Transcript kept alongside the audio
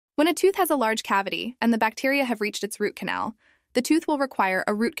When a tooth has a large cavity and the bacteria have reached its root canal, the tooth will require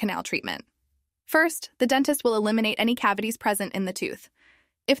a root canal treatment. First, the dentist will eliminate any cavities present in the tooth.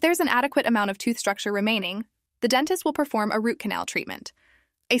 If there's an adequate amount of tooth structure remaining, the dentist will perform a root canal treatment.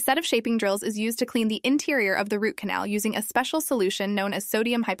 A set of shaping drills is used to clean the interior of the root canal using a special solution known as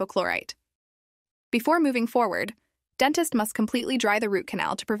sodium hypochlorite. Before moving forward, dentist must completely dry the root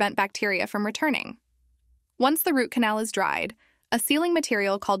canal to prevent bacteria from returning. Once the root canal is dried, a sealing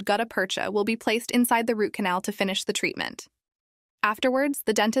material called gutta percha will be placed inside the root canal to finish the treatment. Afterwards,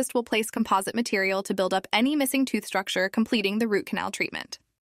 the dentist will place composite material to build up any missing tooth structure, completing the root canal treatment.